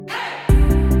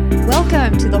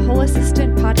Welcome to the Whole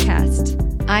Assistant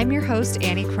Podcast. I'm your host,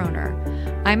 Annie Kroner.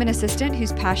 I'm an assistant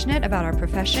who's passionate about our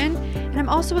profession, and I'm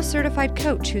also a certified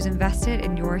coach who's invested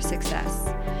in your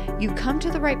success. You've come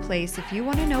to the right place if you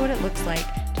want to know what it looks like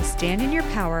to stand in your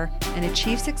power and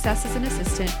achieve success as an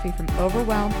assistant free from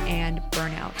overwhelm and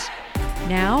burnout.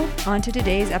 Now, on to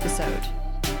today's episode.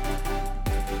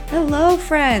 Hello,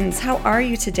 friends. How are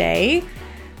you today?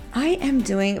 I am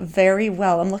doing very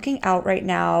well. I'm looking out right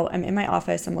now. I'm in my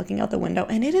office. I'm looking out the window,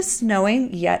 and it is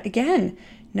snowing yet again.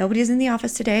 Nobody's in the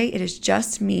office today. It is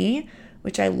just me,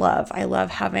 which I love. I love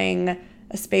having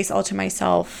a space all to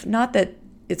myself. Not that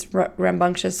it's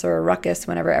rambunctious or a ruckus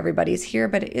whenever everybody's here,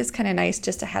 but it is kind of nice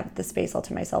just to have the space all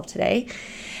to myself today.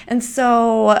 And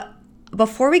so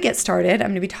before we get started, I'm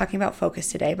going to be talking about focus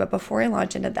today, but before I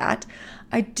launch into that,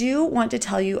 I do want to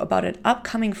tell you about an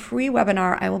upcoming free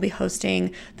webinar I will be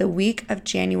hosting the week of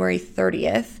January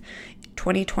 30th,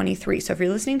 2023. So if you're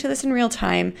listening to this in real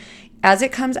time, as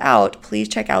it comes out, please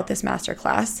check out this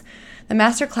masterclass. The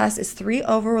masterclass is 3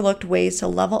 overlooked ways to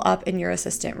level up in your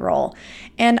assistant role.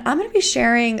 And I'm going to be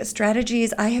sharing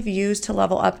strategies I have used to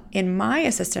level up in my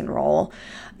assistant role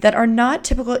that are not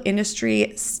typical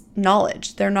industry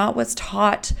knowledge. They're not what's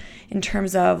taught in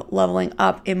terms of leveling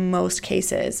up in most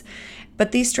cases.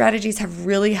 But these strategies have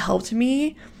really helped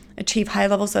me achieve high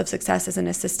levels of success as an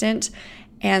assistant.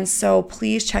 And so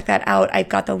please check that out. I've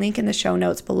got the link in the show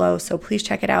notes below, so please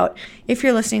check it out if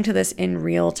you're listening to this in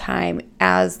real time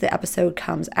as the episode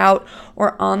comes out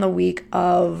or on the week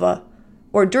of,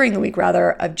 or during the week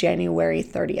rather, of January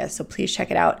 30th. So please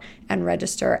check it out and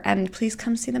register, and please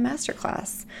come see the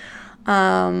masterclass.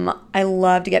 I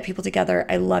love to get people together.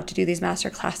 I love to do these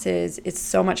masterclasses. It's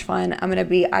so much fun. I'm going to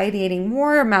be ideating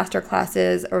more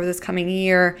masterclasses over this coming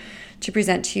year to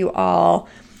present to you all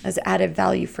as added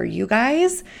value for you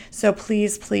guys. So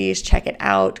please check it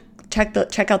out.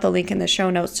 Check out the link in the show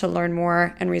notes to learn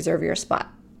more and reserve your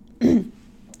spot.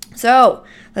 So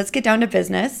let's get down to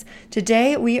business.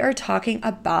 Today we are talking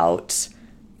about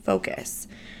focus.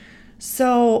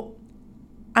 So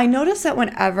I notice that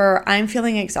whenever I'm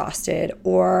feeling exhausted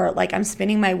or like I'm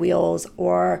spinning my wheels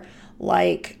or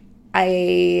like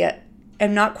I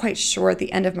am not quite sure at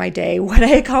the end of my day what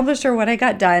I accomplished or what I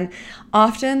got done,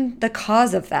 often the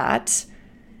cause of that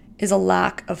is a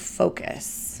lack of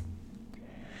focus.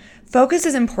 Focus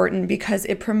is important because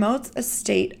it promotes a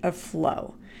state of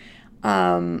flow.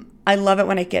 I love it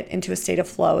when I get into a state of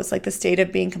flow. It's like the state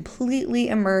of being completely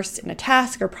immersed in a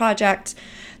task or project.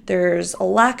 There's a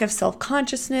lack of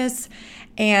self-consciousness,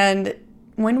 and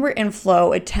when we're in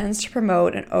flow, it tends to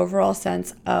promote an overall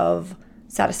sense of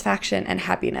satisfaction and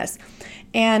happiness.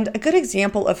 And a good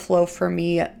example of flow for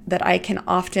me that I can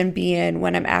often be in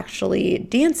when I'm actually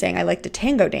dancing, I like to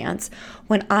tango dance.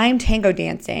 When I'm tango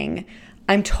dancing,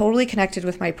 I'm totally connected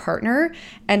with my partner.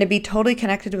 And to be totally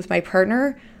connected with my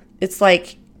partner, it's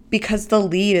like, because the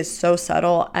lead is so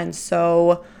subtle and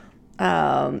so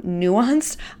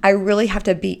nuanced, I really have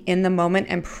to be in the moment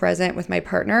and present with my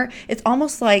partner. It's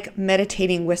almost like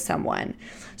meditating with someone.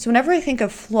 So whenever I think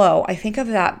of flow, I think of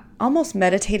that almost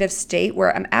meditative state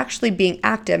where I'm actually being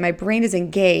active. My brain is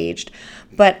engaged,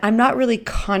 but I'm not really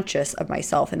conscious of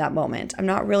myself in that moment. I'm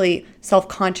not really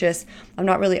self-conscious. I'm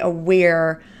not really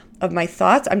aware of my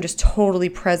thoughts. I'm just totally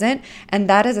present. And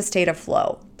that is a state of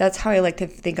flow. That's how I like to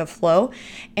think of flow.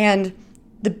 And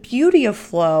the beauty of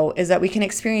flow is that we can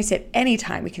experience it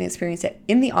anytime. We can experience it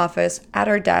in the office, at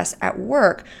our desk, at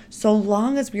work, so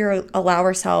long as we allow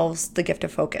ourselves the gift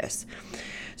of focus.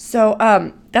 So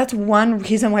that's one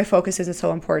reason why focus is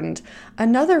so important.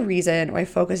 Another reason why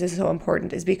focus is so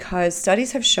important is because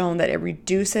studies have shown that it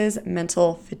reduces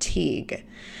mental fatigue.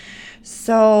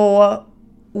 So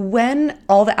when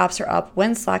all the apps are up,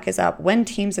 when Slack is up, when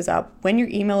Teams is up, when your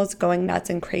email is going nuts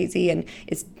and crazy and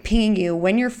it's pinging you,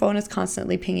 when your phone is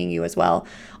constantly pinging you as well,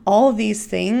 all of these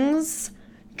things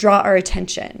draw our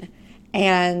attention,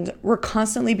 and we're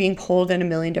constantly being pulled in a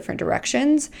million different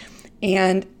directions,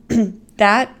 and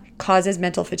that causes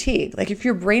mental fatigue. Like if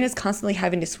your brain is constantly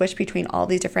having to switch between all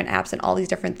these different apps and all these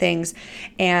different things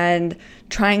and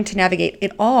trying to navigate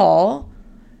it all,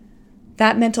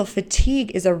 that mental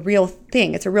fatigue is a real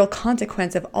thing. It's a real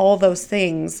consequence of all those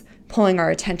things pulling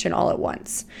our attention all at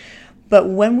once. But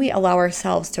when we allow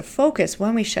ourselves to focus,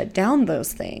 when we shut down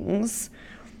those things,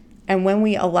 and when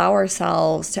we allow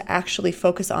ourselves to actually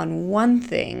focus on one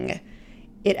thing,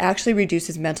 it actually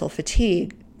reduces mental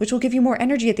fatigue, which will give you more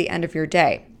energy at the end of your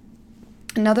day.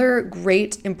 Another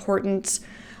great, important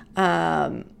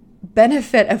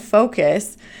benefit of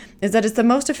focus is that it's the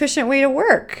most efficient way to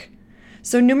work.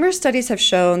 So numerous studies have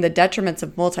shown the detriments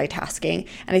of multitasking,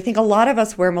 and I think a lot of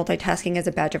us wear multitasking as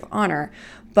a badge of honor,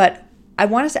 but I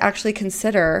want us to actually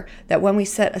consider that when we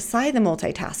set aside the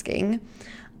multitasking,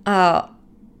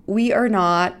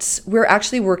 we're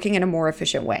actually working in a more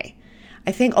efficient way.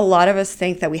 I think a lot of us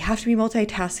think that we have to be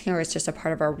multitasking or it's just a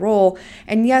part of our role.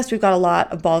 And yes, we've got a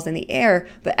lot of balls in the air,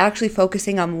 but actually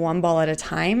focusing on one ball at a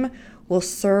time will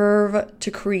serve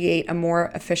to create a more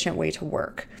efficient way to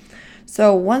work.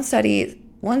 So one study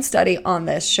on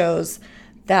this shows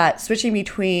that switching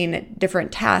between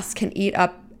different tasks can eat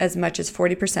up as much as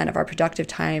 40% of our productive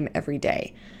time every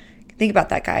day. Think about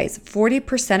that, guys.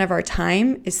 40% of our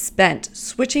time is spent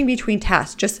switching between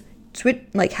tasks, just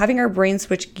having our brain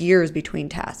switch gears between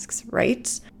tasks,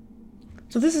 right?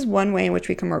 So this is one way in which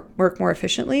we can work more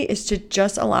efficiently, is to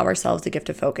just allow ourselves the gift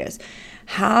of focus.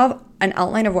 Have an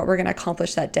outline of what we're going to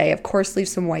accomplish that day. Of course, leave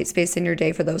some white space in your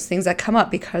day for those things that come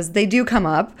up, because they do come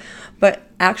up, but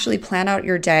actually plan out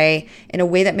your day in a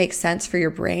way that makes sense for your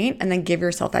brain, and then give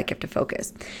yourself that gift of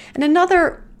focus. And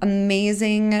another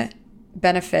amazing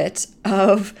benefit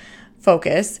of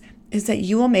focus is that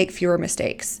you will make fewer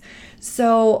mistakes.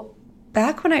 So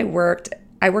back when I worked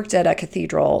at a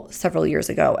cathedral several years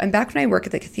ago. And back when I worked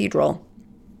at the cathedral,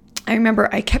 I remember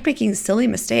I kept making silly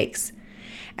mistakes.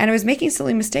 And I was making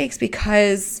silly mistakes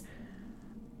because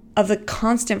of the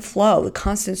constant flow, the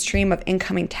constant stream of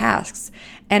incoming tasks.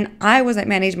 And I wasn't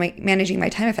managing my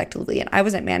time effectively, and I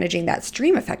wasn't managing that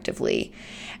stream effectively.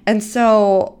 And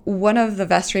so one of the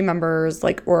vestry members,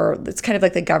 or it's kind of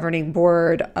like the governing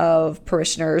board of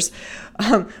parishioners,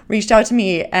 reached out to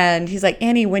me, and he's like,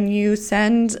 Annie, when you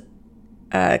send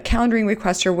a calendaring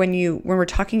request, or when we're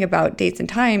talking about dates and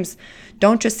times,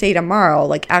 don't just say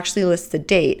tomorrow, actually list the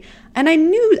date. And I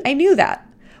knew that,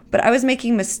 but I was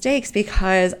making mistakes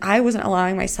because I wasn't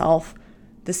allowing myself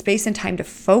the space and time to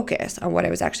focus on what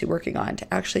I was actually working on,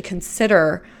 to actually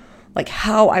consider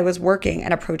how I was working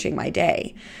and approaching my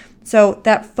day. So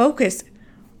that focus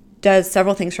does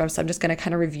several things for us. So I'm just going to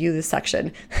kind of review this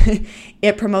section.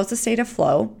 It promotes a state of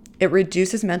flow. It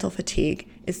reduces mental fatigue.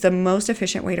 It's the most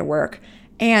efficient way to work,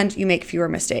 and you make fewer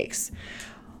mistakes.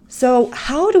 So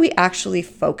how do we actually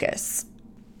focus?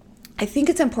 I think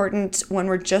it's important when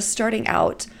we're just starting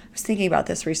out. I was thinking about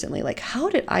this recently, how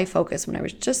did I focus when I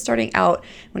was just starting out,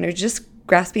 when I was just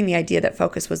grasping the idea that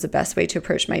focus was the best way to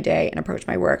approach my day and approach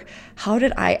my work? How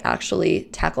did I actually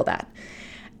tackle that?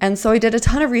 And so I did a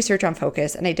ton of research on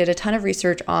focus, and I did a ton of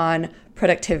research on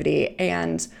productivity,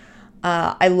 and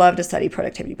I love to study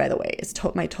productivity, by the way. It's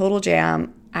my total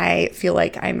jam. I feel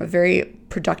like I'm a very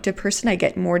productive person. I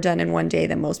get more done in one day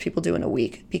than most people do in a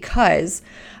week, because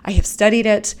I have studied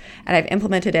it and I've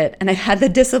implemented it, and I've had the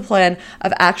discipline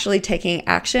of actually taking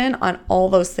action on all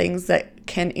those things that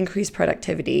can increase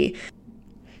productivity.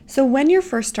 So when you're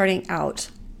first starting out,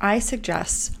 I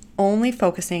suggest only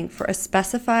focusing for a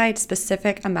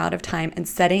specific amount of time and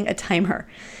setting a timer.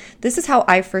 This is how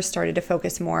I first started to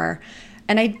focus more.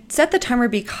 And I set the timer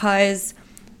because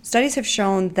studies have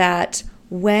shown that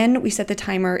when we set the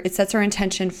timer, it sets our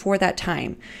intention for that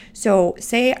time. So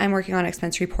say I'm working on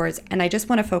expense reports and I just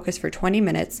want to focus for 20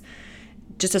 minutes,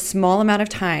 just a small amount of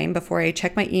time before I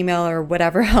check my email or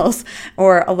whatever else,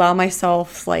 or allow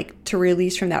myself to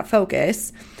release from that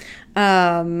focus.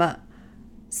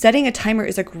 Setting a timer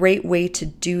is a great way to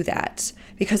do that,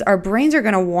 because our brains are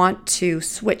going to want to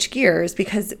switch gears,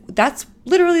 because that's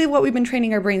literally what we've been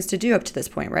training our brains to do up to this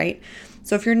point, right?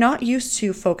 So if you're not used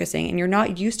to focusing and you're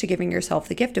not used to giving yourself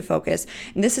the gift of focus,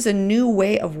 and this is a new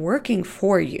way of working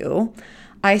for you,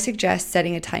 I suggest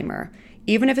setting a timer,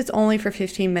 even if it's only for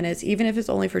 15 minutes, even if it's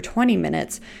only for 20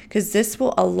 minutes, because this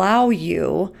will allow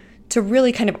you to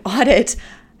really kind of audit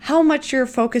how much your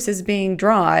focus is being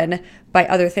drawn by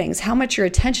other things, how much your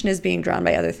attention is being drawn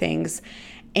by other things.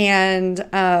 And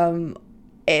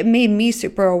it made me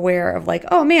super aware of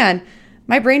oh man,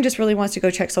 my brain just really wants to go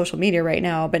check social media right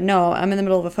now, but no, I'm in the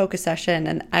middle of a focus session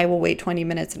and I will wait 20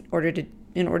 minutes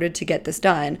in order to get this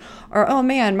done. Or, oh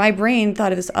man, my brain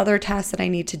thought of this other task that I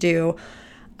need to do.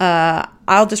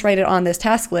 I'll just write it on this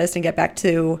task list and get back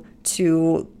to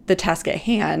the task at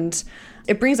hand.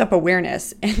 It brings up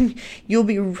awareness, and you'll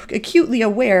be acutely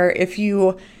aware if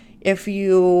you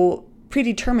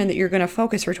predetermine that you're going to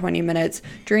focus for 20 minutes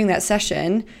during that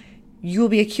session. You'll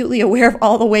be acutely aware of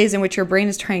all the ways in which your brain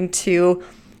is trying to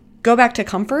go back to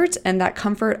comfort, and that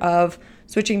comfort of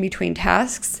switching between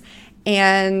tasks.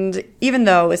 And even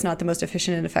though it's not the most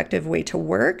efficient and effective way to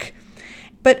work,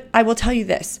 but I will tell you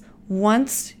this,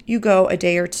 once you go a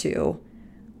day or two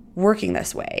working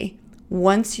this way,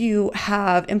 once you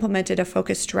have implemented a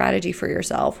focused strategy for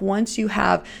yourself, once you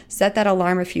have set that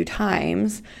alarm a few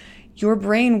times, your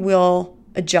brain will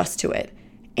adjust to it.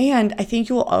 And I think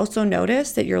you will also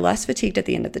notice that you're less fatigued at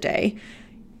the end of the day.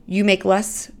 you make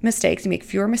less mistakes, you make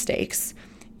fewer mistakes.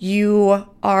 You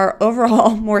are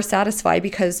overall more satisfied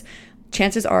because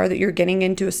chances are that you're getting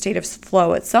into a state of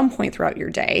flow at some point throughout your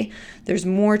day. There's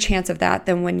more chance of that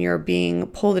than when you're being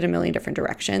pulled in a million different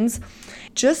directions.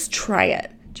 Just try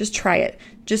it. Just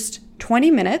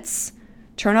 20 minutes.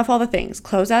 Turn off all the things.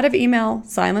 Close out of email,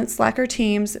 silence Slack or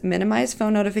Teams, minimize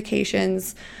phone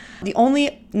notifications. The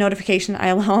only notification I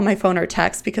allow on my phone are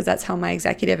texts because that's how my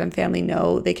executive and family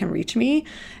know they can reach me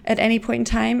at any point in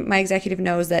time. My executive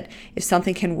knows that if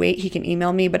something can wait, he can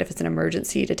email me, but if it's an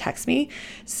emergency, to text me.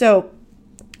 So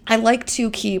I like to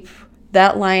keep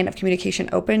that line of communication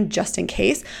open just in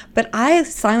case, but I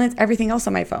silence everything else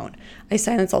on my phone. I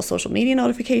silence all social media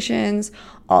notifications,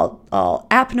 all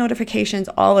app notifications,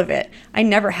 all of it. I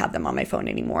never have them on my phone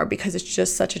anymore because it's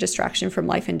just such a distraction from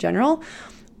life in general.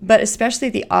 But especially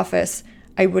at the office,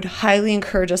 I would highly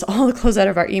encourage us all to close out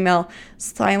of our email,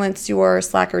 silence your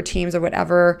Slack or Teams or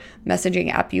whatever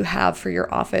messaging app you have for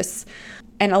your office,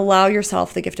 and allow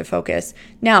yourself the gift of focus.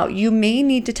 Now, you may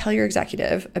need to tell your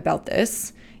executive about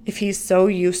this. If he's so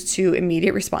used to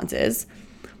immediate responses,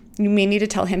 you may need to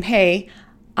tell him, hey,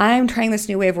 I'm trying this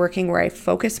new way of working where I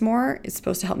focus more. It's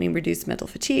supposed to help me reduce mental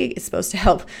fatigue. It's supposed to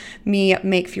help me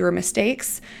make fewer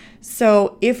mistakes.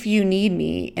 So if you need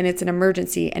me and it's an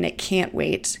emergency and it can't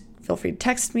wait, feel free to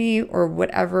text me or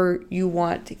whatever you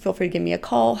want. Feel free to give me a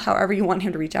call, however you want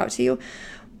him to reach out to you.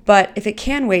 But if it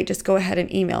can wait, just go ahead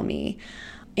and email me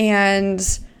and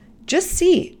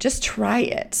just try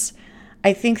it.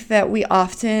 I think that we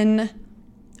often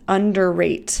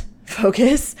underrate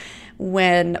focus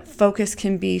when focus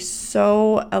can be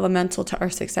so elemental to our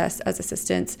success as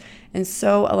assistants and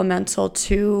so elemental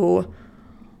to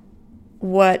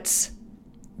what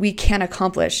we can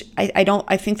accomplish.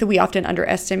 I think that we often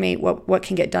underestimate what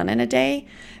can get done in a day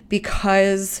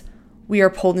because we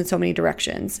are pulled in so many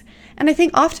directions. And I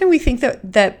think often we think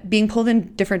that being pulled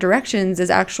in different directions is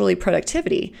actually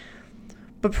productivity.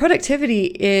 But productivity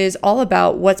is all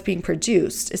about what's being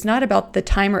produced. It's not about the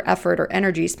time or effort or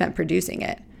energy spent producing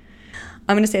it.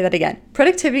 I'm going to say that again.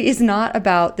 Productivity is not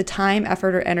about the time,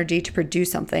 effort, or energy to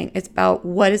produce something. It's about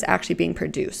what is actually being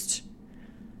produced.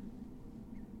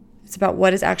 It's about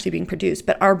what is actually being produced.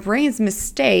 But our brains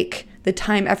mistake the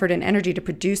time, effort, and energy to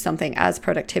produce something as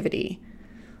productivity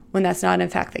when that's not in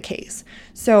fact the case.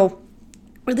 So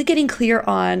really getting clear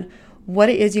on what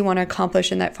it is you want to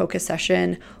accomplish in that focus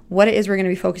session, what it is we're going to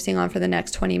be focusing on for the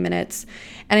next 20 minutes.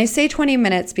 And I say 20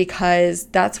 minutes because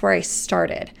that's where I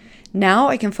started. Now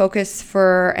I can focus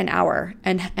for an hour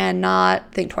and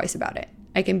not think twice about it.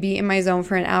 I can be in my zone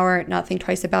for an hour, not think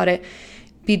twice about it,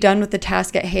 be done with the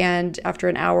task at hand after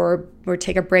an hour or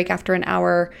take a break after an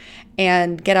hour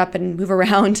and get up and move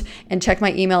around and check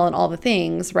my email and all the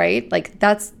things, right? Like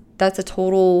that's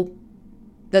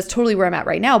totally where I'm at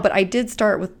right now. But I did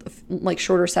start with like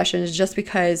shorter sessions just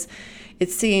because it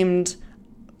seemed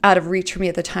out of reach for me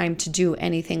at the time to do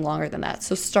anything longer than that.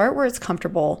 So start where it's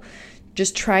comfortable.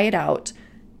 Just try it out.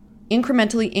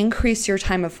 Incrementally increase your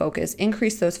time of focus,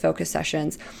 increase those focus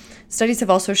sessions. Studies have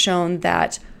also shown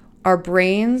that our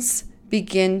brains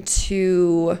begin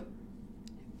to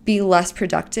be less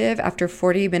productive after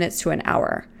 40 minutes to an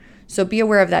hour. So be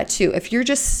aware of that too. If you're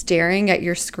just staring at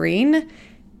your screen,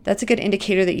 that's a good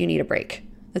indicator that you need a break.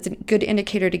 That's a good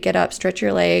indicator to get up, stretch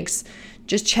your legs,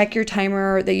 just check your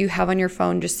timer that you have on your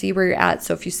phone, just see where you're at.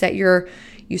 So if you set your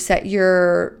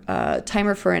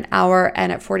timer for an hour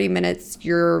and at 40 minutes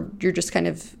you're just kind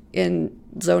of in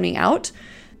zoning out,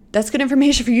 that's good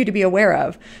information for you to be aware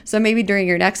of. So maybe during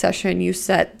your next session, you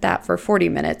set that for 40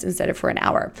 minutes instead of for an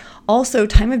hour. Also,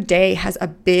 time of day has a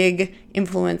big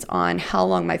influence on how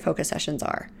long my focus sessions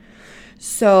are.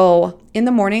 So in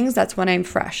the mornings, that's when I'm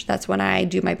fresh. That's when I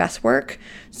do my best work.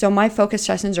 So my focus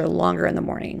sessions are longer in the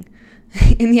morning.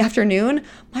 In the afternoon,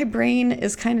 my brain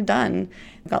is kind of done.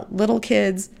 I've got little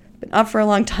kids, been up for a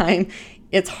long time.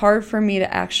 It's hard for me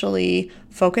to actually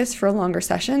focus for longer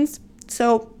sessions.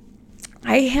 So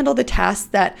I handle the tasks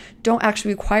that don't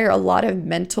actually require a lot of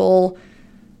mental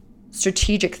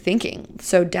strategic thinking.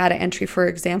 So data entry, for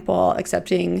example,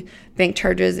 accepting bank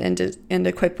charges into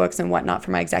QuickBooks and whatnot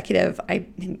for my executive. I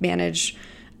manage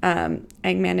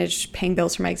paying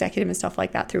bills for my executive and stuff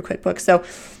like that through QuickBooks. So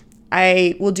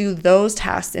I will do those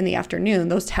tasks in the afternoon,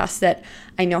 those tasks that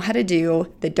I know how to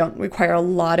do that don't require a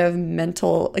lot of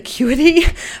mental acuity,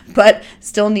 but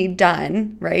still need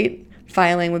done, right?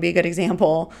 Filing would be a good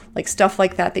example, like stuff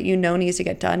like that you know needs to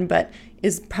get done, but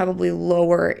is probably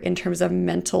lower in terms of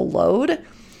mental load.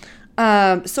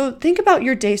 So think about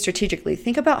your day strategically.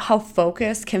 Think about how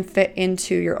focus can fit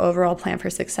into your overall plan for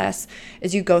success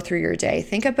as you go through your day.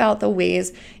 Think about the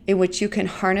ways in which you can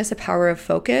harness the power of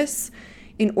focus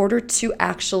in order to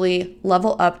actually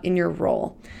level up in your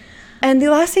role. And the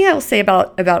last thing I will say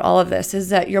about all of this is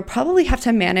that you'll probably have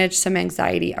to manage some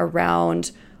anxiety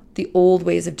around the old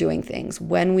ways of doing things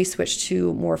when we switch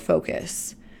to more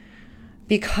focus,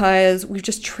 because we've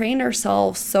just trained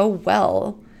ourselves so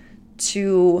well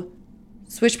to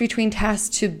switch between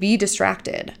tasks to be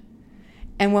distracted.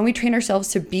 And when we train ourselves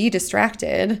to be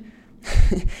distracted,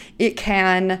 it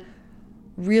can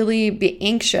really be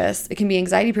anxious. It can be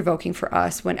anxiety provoking for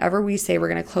us whenever we say we're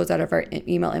going to close out of our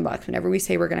email inbox, whenever we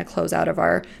say we're going to close out of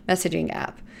our messaging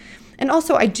app. And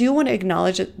also, I do want to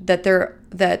acknowledge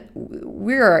that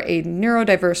we're a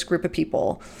neurodiverse group of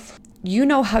people. You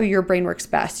know how your brain works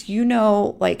best. You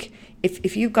know, like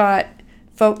if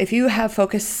you have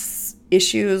focus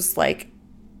issues, like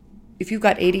if you've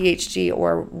got ADHD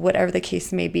or whatever the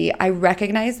case may be, I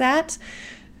recognize that.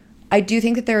 I do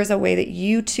think that there is a way that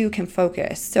you too can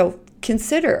focus. So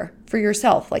consider for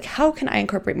yourself, like, how can I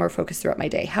incorporate more focus throughout my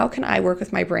day? How can I work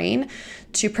with my brain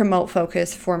to promote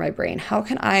focus for my brain? How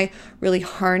can I really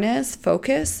harness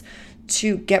focus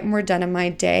to get more done in my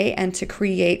day and to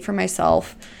create for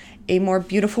myself a more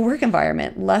beautiful work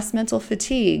environment, less mental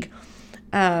fatigue,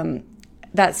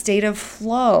 that state of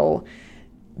flow,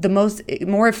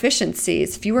 more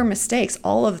efficiencies, fewer mistakes,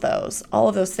 all of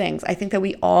those things. I think that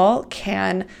we all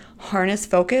can harness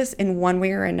focus in one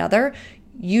way or another.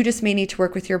 You just may need to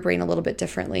work with your brain a little bit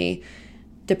differently,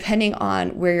 depending on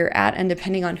where you're at and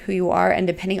depending on who you are and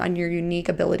depending on your unique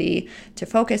ability to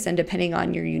focus and depending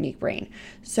on your unique brain.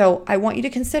 So I want you to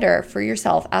consider for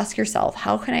yourself, ask yourself,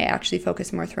 how can I actually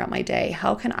focus more throughout my day?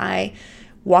 How can I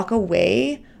walk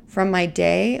away from my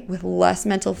day with less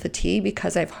mental fatigue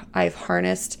because I've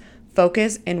harnessed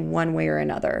focus in one way or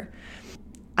another?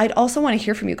 I'd also want to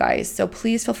hear from you guys, so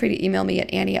please feel free to email me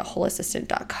at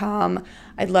Annie@wholeassistant.com.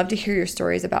 I'd love to hear your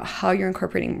stories about how you're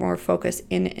incorporating more focus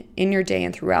in your day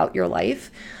and throughout your life.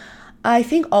 I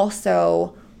think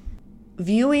also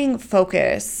viewing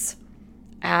focus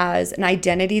as an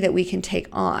identity that we can take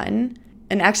on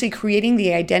and actually creating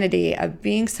the identity of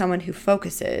being someone who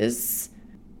focuses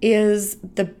is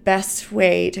the best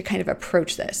way to kind of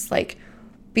approach this. Like,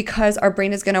 because our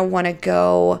brain is going to want to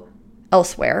go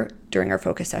elsewhere during our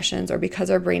focus sessions, or because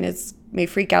our brain may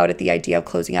freak out at the idea of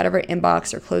closing out of our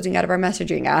inbox or closing out of our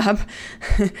messaging app,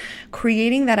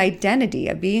 creating that identity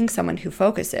of being someone who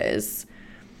focuses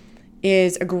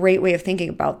is a great way of thinking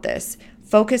about this.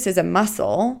 Focus is a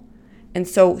muscle, and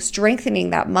so strengthening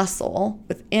that muscle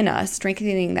within us,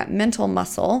 strengthening that mental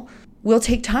muscle, will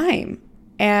take time.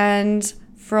 And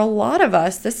for a lot of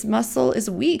us, this muscle is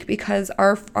weak because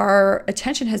our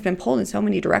attention has been pulled in so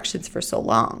many directions for so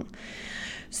long.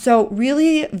 So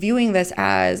really viewing this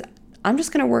as, I'm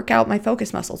just going to work out my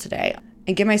focus muscle today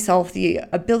and give myself the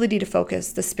ability to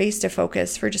focus, the space to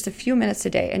focus for just a few minutes a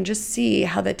day, and just see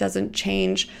how that doesn't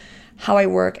change how I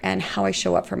work and how I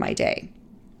show up for my day.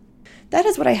 That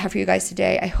is what I have for you guys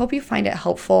today. I hope you find it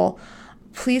helpful.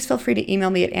 Please feel free to email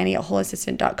me at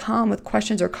Annie@wholeassistant.com with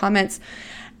questions or comments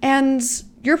and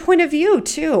your point of view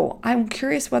too. I'm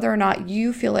curious whether or not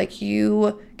you feel like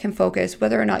you can focus,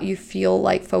 whether or not you feel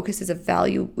like focus is a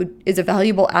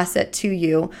valuable asset to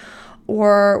you,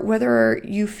 or whether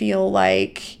you feel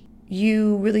like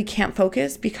you really can't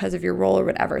focus because of your role or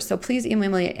whatever. So please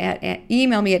email me at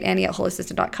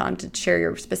Annie@wholeassistant.com to share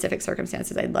your specific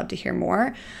circumstances. I'd love to hear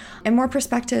more and more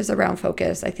perspectives around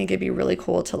focus. I think it'd be really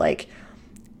cool to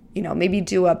maybe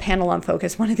do a panel on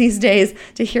focus one of these days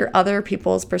to hear other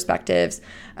people's perspectives,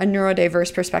 a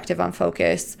neurodiverse perspective on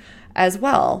focus as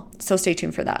well. So stay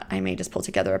tuned for that. I may just pull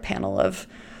together a panel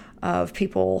of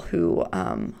people who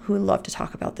love to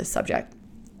talk about this subject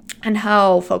and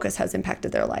how focus has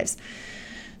impacted their lives.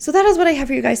 So that is what I have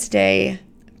for you guys today.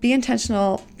 Be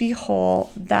intentional, be whole.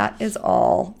 That is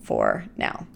all for now.